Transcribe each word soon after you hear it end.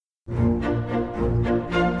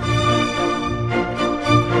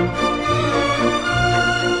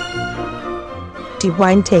The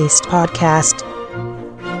Wine Taste Podcast.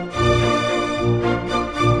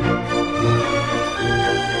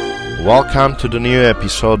 Welcome to the new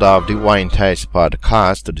episode of the Wine Taste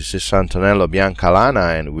Podcast. This is Antonello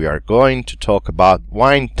Biancalana and we are going to talk about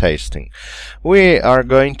wine tasting. We are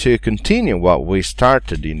going to continue what we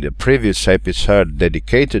started in the previous episode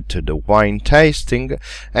dedicated to the wine tasting,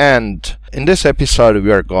 and in this episode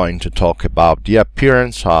we are going to talk about the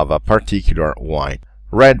appearance of a particular wine.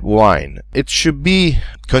 Red wine. It should be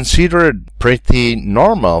considered pretty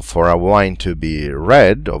normal for a wine to be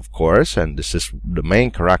red, of course, and this is the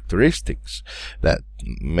main characteristics that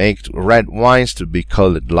make red wines to be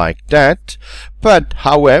colored like that. But,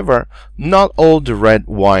 however, not all the red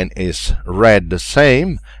wine is red the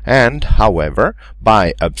same, and, however,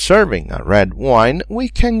 by observing a red wine, we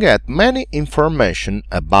can get many information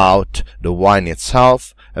about the wine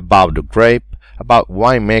itself, about the grape, about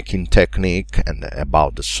winemaking technique, and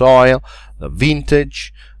about the soil, the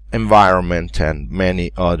vintage, environment, and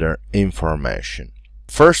many other information.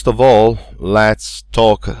 First of all, let's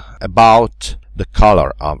talk about the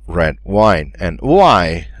color of red wine and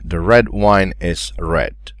why the red wine is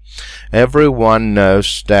red. Everyone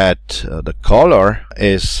knows that the color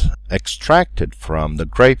is extracted from the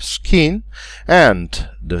grape skin, and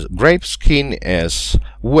the grape skin is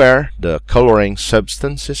where the coloring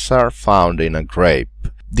substances are found in a grape.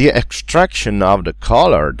 The extraction of the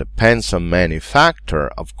color depends on many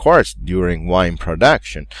factors, of course, during wine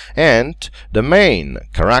production, and the main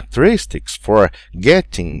characteristics for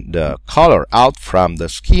getting the color out from the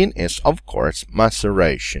skin is, of course,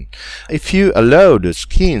 maceration. If you allow the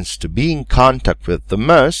skins to be in contact with the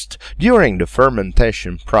must during the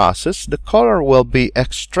fermentation process, the color will be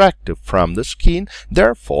extracted from the skin,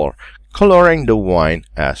 therefore coloring the wine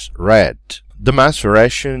as red. The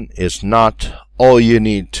maceration is not all you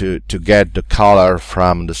need to get the color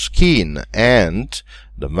from the skin, and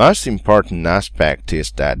the most important aspect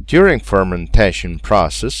is that during fermentation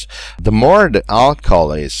process, the more the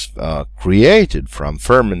alcohol is created from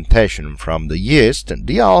fermentation from the yeast,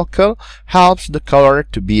 the alcohol helps the color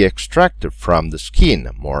to be extracted from the skin.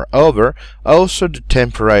 Moreover, also the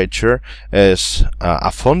temperature is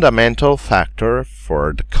a fundamental factor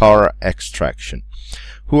for the color extraction.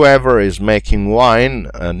 Whoever is making wine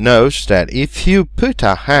knows that if you put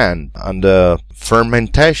a hand on the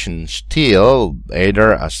fermentation still,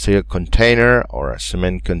 either a steel container or a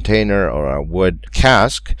cement container or a wood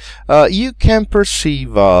cask, you can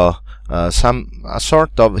perceive a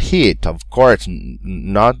sort of heat, of course,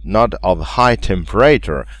 not of high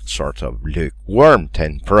temperature, sort of lukewarm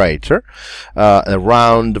temperature,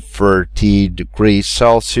 around 30 degrees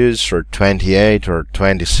Celsius or 28 or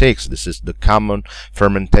 26. This is the common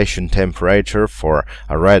fermentation temperature for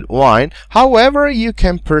a red wine. However, you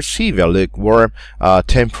can perceive a lukewarm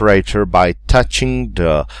temperature by touching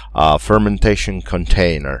the fermentation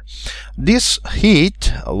container. This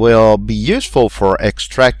heat will be useful for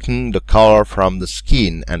extracting the color from the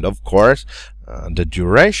skin, and of course the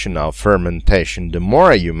duration of fermentation. The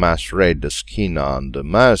more you macerate the skin on the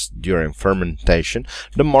must during fermentation,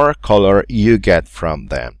 the more color you get from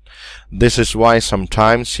them. This is why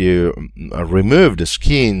sometimes you remove the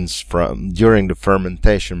skins from during the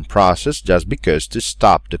fermentation process just because to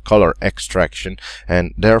stop the color extraction,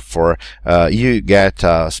 and therefore you get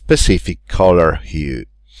a specific color hue.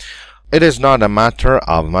 It is not a matter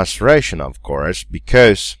of maceration, of course,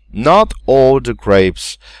 because not all the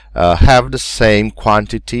grapes have the same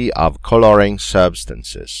quantity of coloring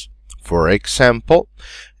substances. For example,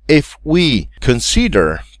 if we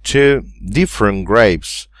consider two different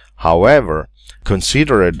grapes, however,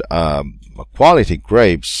 considered quality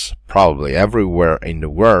grapes probably everywhere in the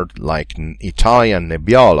world, like Italian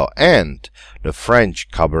Nebbiolo and the French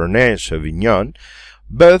Cabernet Sauvignon,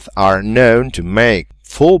 both are known to make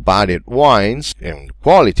full-bodied wines and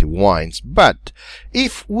quality wines, but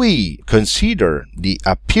if we consider the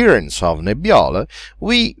appearance of Nebbiolo,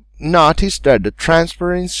 we notice that the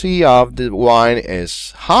transparency of the wine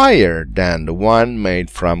is higher than the one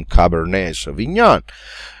made from Cabernet Sauvignon.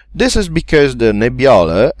 This is because the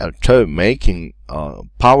Nebbiolo, although making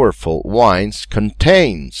powerful wines,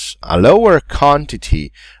 contains a lower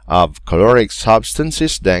quantity of caloric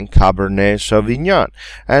substances than Cabernet Sauvignon,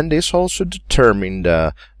 and this also determines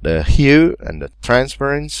the hue and the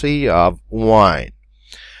transparency of wine.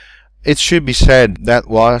 It should be said that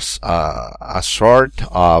was a sort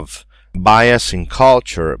of bias in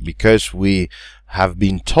culture, because we have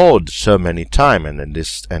been told so many times, and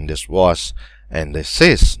this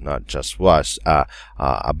is not just was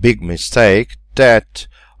a big mistake, that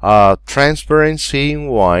transparency in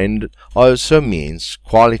wine also means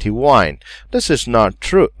quality wine. This is not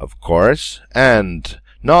true, of course, and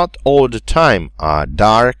not all the time a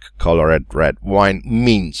dark colored red wine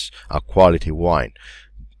means a quality wine.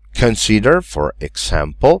 Consider, for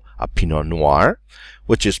example, a Pinot Noir,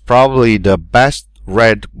 which is probably the best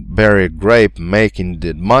red berry grape making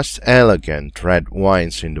the most elegant red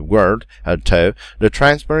wines in the world, although the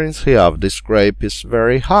transparency of this grape is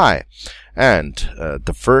very high. And at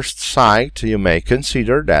the first sight you may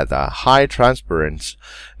consider that a high transparency,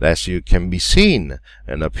 as you can be seen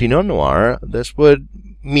in a Pinot Noir, this would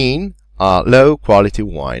mean a low quality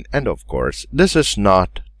wine, and of course this is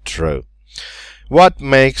not true. What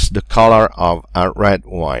makes the color of a red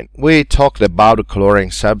wine? We talked about the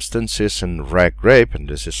coloring substances in red grape, and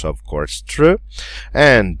this is of course true.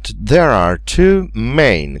 And there are two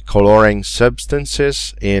main coloring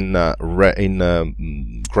substances in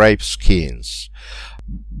grape skins.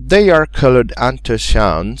 They are colored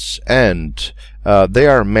anthocyans, and they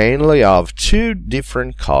are mainly of two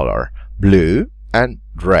different colors, blue and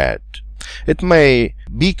red. It may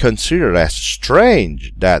be considered as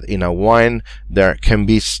strange that in a wine there can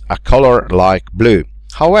be a color like blue.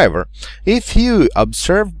 However, if you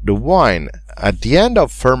observe the wine at the end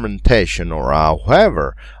of fermentation, or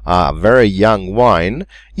however a very young wine,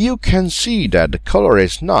 you can see that the color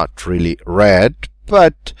is not really red,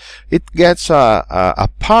 but it gets a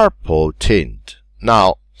purple tint.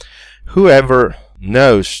 Now, whoever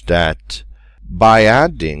knows that by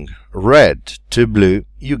adding red to blue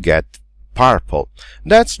you get purple.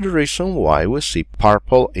 That's the reason why we see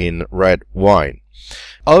purple in red wine.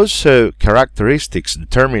 Also, characteristics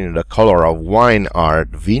determining the color of wine are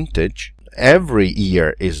the vintage. Every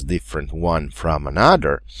year is different one from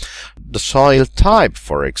another. The soil type,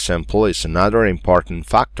 for example, is another important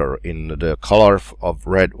factor in the color of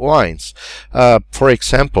red wines. For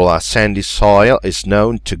example, a sandy soil is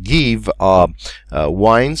known to give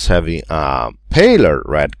wines having a paler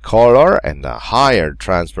red color and a higher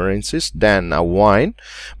transparencies than a wine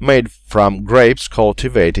made from grapes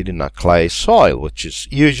cultivated in a clay soil, which is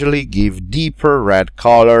usually give deeper red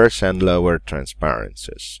colors and lower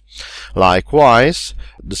transparencies. Likewise,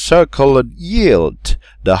 the so-called yield.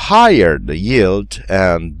 The higher the yield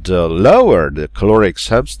and the lower the caloric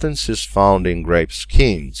substances found in grape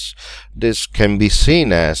skins. This can be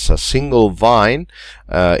seen as a single vine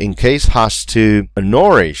in case has to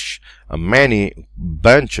nourish many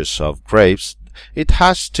bunches of grapes. It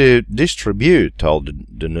has to distribute all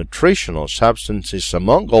the nutritional substances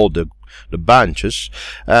among all the bunches,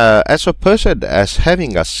 as opposed as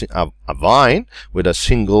having a vine with a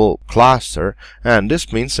single cluster, and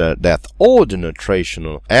this means that all the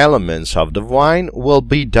nutritional elements of the vine will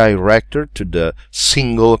be directed to the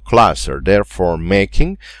single cluster, therefore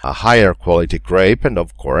making a higher quality grape, and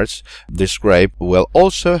of course this grape will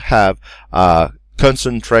also have a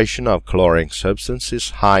concentration of coloring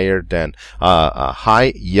substances higher than a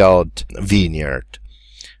high yield vineyard.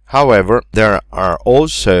 However, there are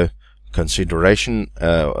also consideration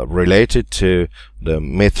related to the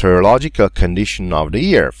meteorological condition of the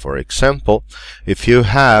year. For example, if you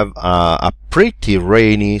have a pretty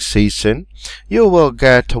rainy season, you will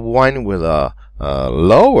get wine with a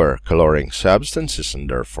lower coloring substances and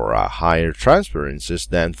therefore a higher transparencies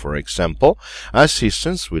than, for example, a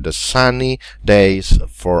season with a sunny days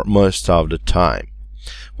for most of the time.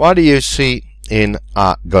 What do you see in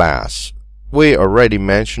a glass? We already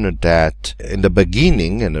mentioned that in the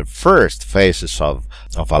beginning, in the first phases of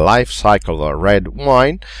a life cycle of red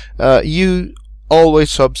wine, you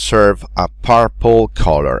always observe a purple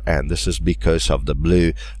color, and this is because of the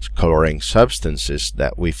blue coloring substances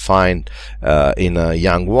that we find in a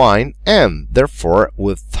young wine, and therefore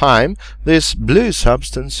with time these blue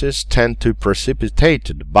substances tend to precipitate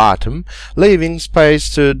to the bottom, leaving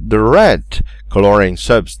space to the red coloring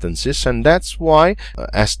substances, and that's why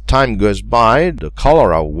as time goes by the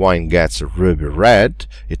color of wine gets ruby red.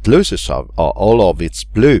 It loses all of its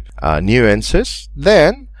blue nuances.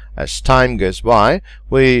 Then as time goes by,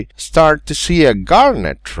 we start to see a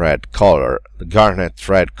garnet red color. The garnet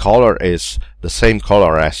red color is the same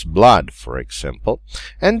color as blood, for example.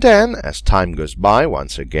 And then, as time goes by,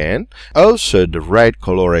 once again, also the red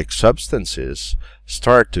caloric substances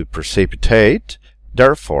start to precipitate,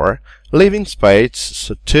 therefore leaving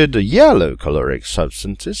space to the yellow caloric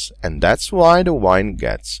substances, and that's why the wine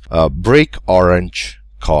gets a brick orange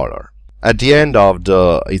color. At the end of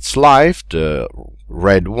its life, the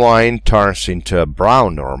red wine turns into a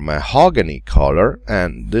brown or mahogany color,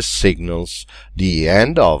 and this signals the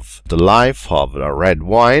end of the life of the red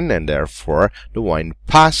wine, and therefore the wine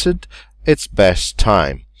passed its best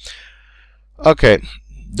time. Okay,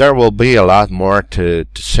 there will be a lot more to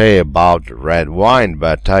say about red wine,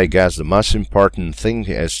 but I guess the most important thing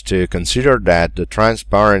is to consider that the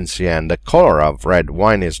transparency and the color of red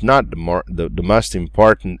wine is not the most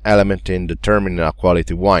important element in determining a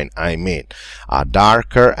quality wine. I mean, a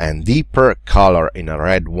darker and deeper color in a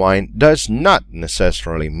red wine does not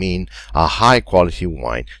necessarily mean a high quality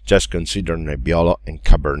wine. Just consider Nebbiolo and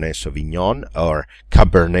Cabernet Sauvignon, or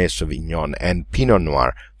Cabernet Sauvignon and Pinot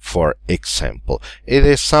Noir, for example. It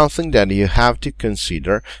is something that you have to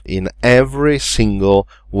consider in every single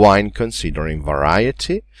wine, considering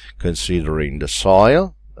variety, considering the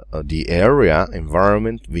soil, the area,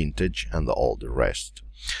 environment, vintage, and all the rest.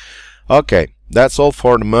 Okay, that's all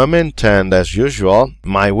for the moment, and as usual,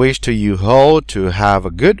 my wish to you all to have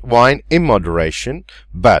a good wine in moderation,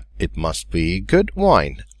 but it must be good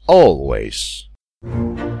wine, always.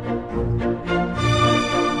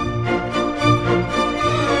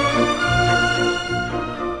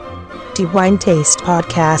 The Wine Taste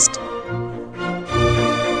Podcast.